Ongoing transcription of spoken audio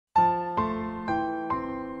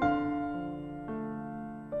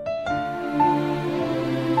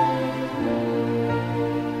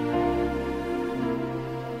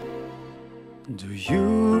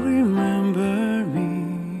you remember me?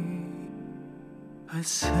 I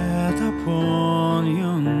sat upon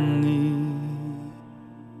your knee.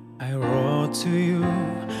 I wrote to you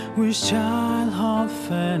with childhood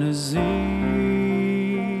fantasies.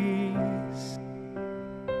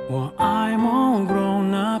 Well, I'm all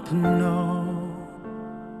grown up now.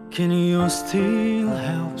 Can you still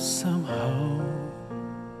help somehow?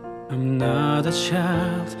 I'm not a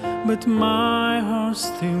child, but my heart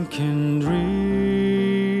still can dream.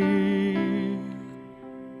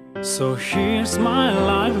 So here's my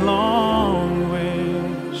lifelong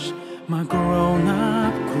wish, my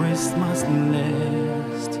grown-up Christmas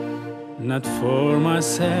list. Not for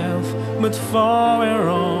myself, but for our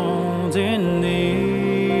own in need.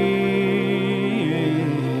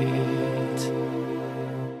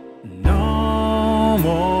 No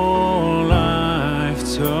more life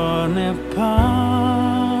torn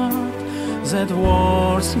apart, that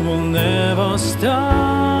wars will never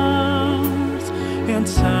start, and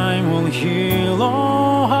time will heal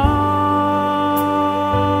our hearts.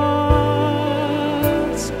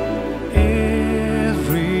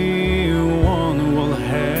 Everyone will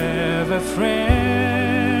have a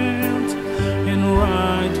friend, and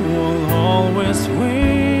right will always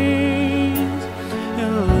win,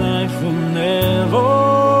 and life will never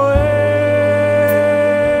end.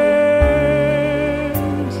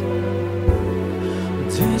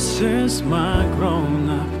 This is my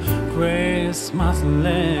grown-up Christmas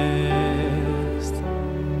list.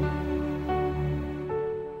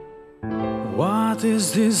 What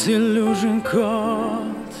is this illusion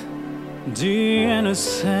called? The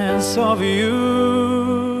innocence of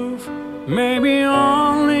youth. Maybe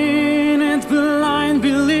only in its blind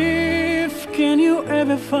belief can you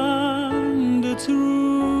ever find the truth.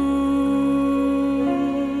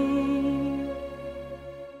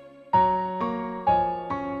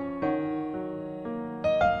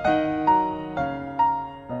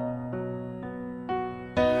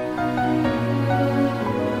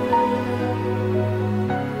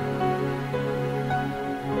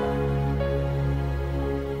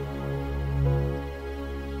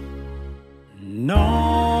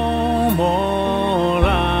 No more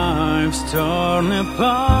lives torn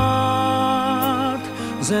apart,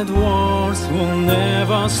 that wars will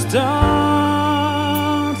never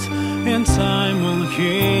start, and time will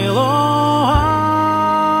heal our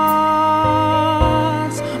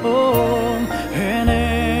hearts. Oh, and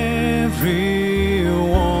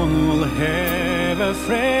everyone will have a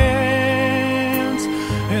friend,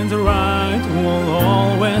 and the right will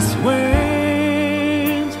always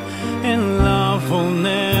win, and love will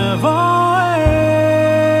never end.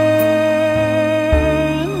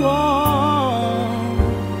 Whoa.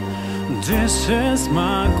 This is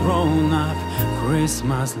my grown-up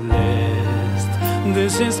Christmas list.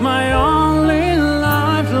 This is my only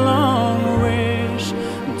lifelong wish.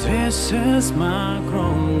 This is my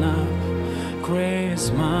grown-up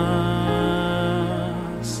Christmas